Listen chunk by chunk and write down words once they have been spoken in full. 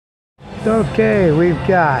Okay, we've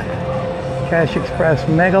got Cash Express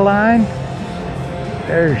Mega Line.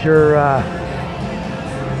 There's your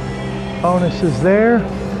bonuses there.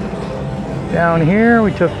 Down here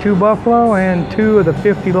we took 2 buffalo and 2 of the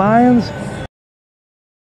 50 lions.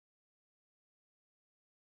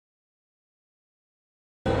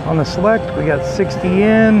 On the select we got 60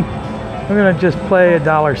 in. We're gonna just play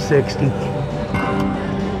 $1.60.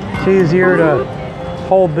 It's easier to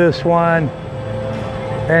hold this one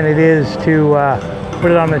than it is to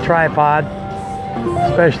put it on the tripod,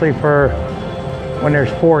 especially for when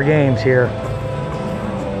there's 4 games here.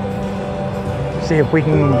 See if we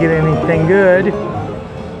can get anything good.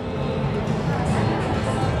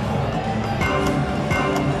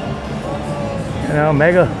 You know,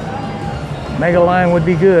 mega line would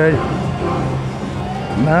be good.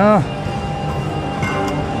 No.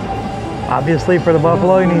 Obviously for the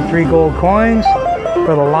buffalo you need 3 gold coins.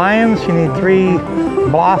 For the lions you need 3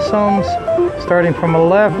 blossoms. Starting from the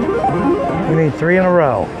left, you need 3 in a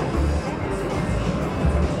row.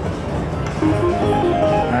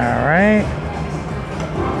 Alright.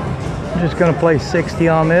 I'm just gonna play 60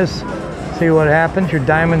 on this. See what happens. Your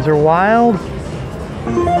diamonds are wild.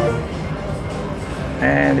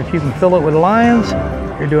 And if you can fill it with lions,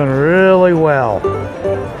 you're doing really well.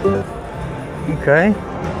 Okay.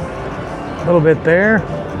 A little bit there.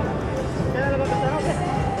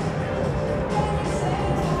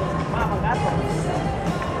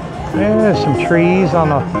 There's some trees on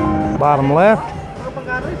the bottom left.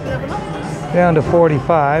 Down to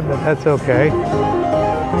 45, but that's okay.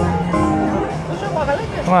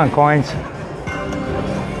 Come on, coins.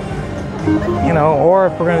 You know, or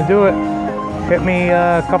if we're going to do it, hit me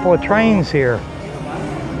a couple of trains here.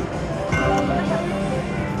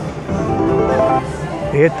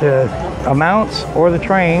 Hit the amounts or the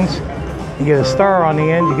trains. You get a star on the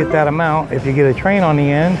end, you get that amount. If you get a train on the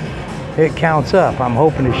end, it counts up. I'm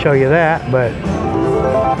hoping to show you that, but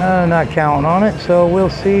I'm not counting on it, so we'll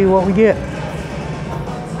see what we get.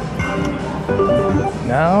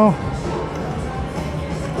 No.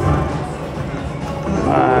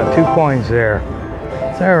 2 coins there.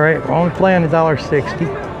 It's all right. We're only playing $1.60.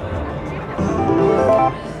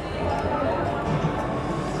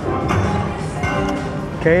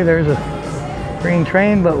 Okay, there's a green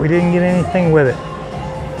train, but we didn't get anything with it.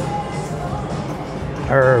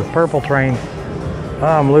 Or purple train.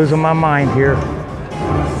 Oh, I'm losing my mind here.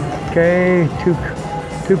 Okay, two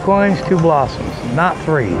coins, 2 blossoms, not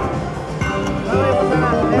 3.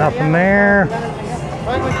 Nothing there.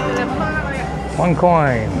 1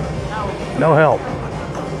 coin. No help.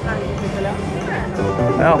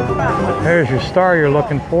 Well, there's your star you're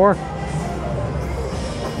looking for.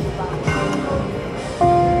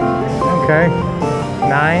 Okay.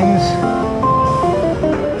 9s.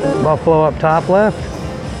 Buffalo up top left.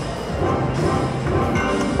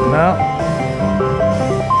 No.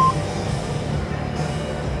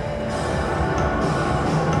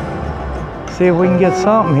 See if we can get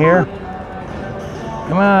something here.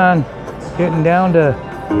 Come on. Getting down to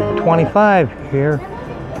 25 here.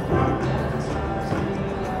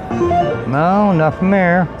 No, nothing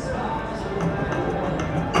there.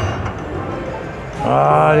 Oh,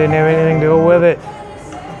 I didn't have anything to go with it.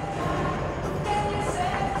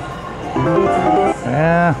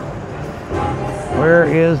 Yeah. Where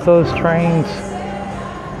is those trains?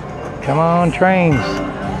 Come on, trains.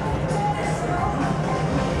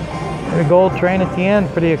 The gold train at the end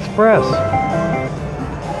for the express.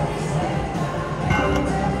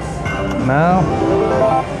 No.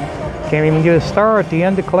 Can't even get a star at the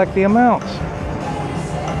end to collect the amounts.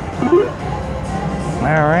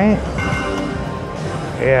 All right.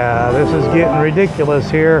 Yeah, this is getting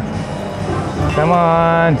ridiculous here. Come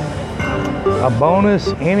on. A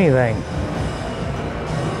bonus, anything.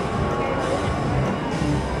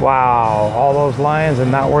 Wow, all those lions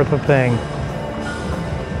and not worth a thing.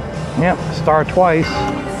 Yep, star twice.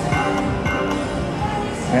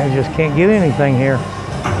 And just can't get anything here.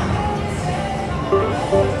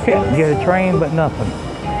 Can't get a train, but nothing.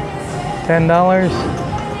 $10.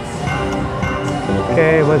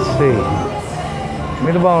 Okay, let's see. Give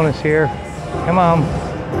me the bonus here. Come on.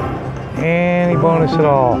 Any bonus at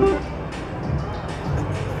all.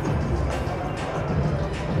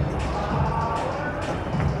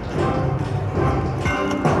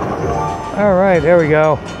 All right, there we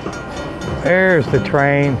go. There's the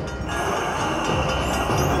train.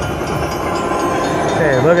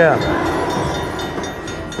 Okay, look out.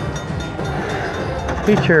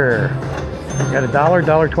 Feature. Got $1,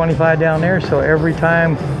 $1.25 down there, so every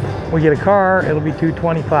time we get a car, it'll be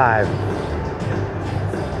 $2.25.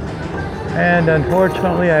 And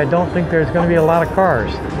unfortunately, I don't think there's going to be a lot of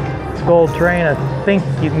cars. gold train, I think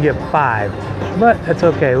you can get 5. But that's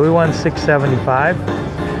okay. We won 675.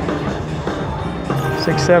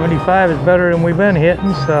 675 is better than we've been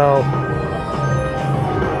hitting, so.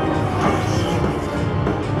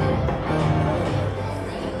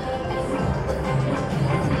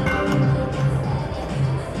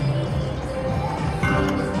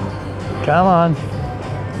 Come on.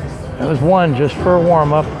 That was 1 just for a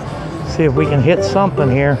warm-up. See if we can hit something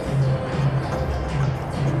here.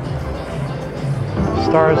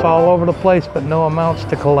 Stars all over the place, but no amounts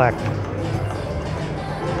to collect.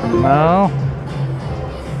 No.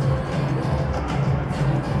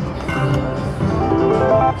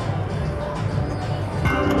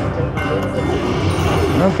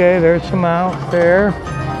 Okay, there's some out there.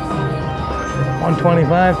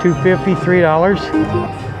 125, 250, $3.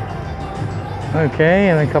 Okay,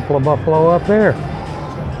 and a couple of buffalo up there.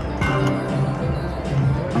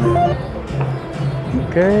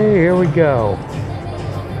 Okay, here we go.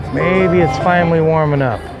 Maybe it's finally warming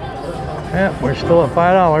up. Yeah, we're still at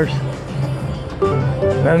 $5.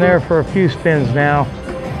 Been there for a few spins now.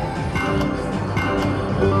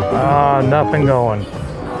 Nothing going.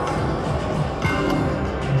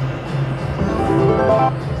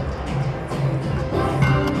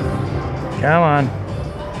 Come on.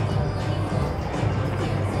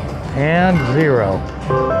 And 0.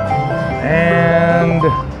 And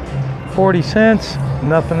 40 cents.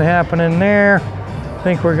 Nothing happening there. I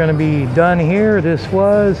think we're going to be done here. This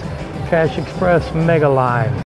was Cash Express Mega Line.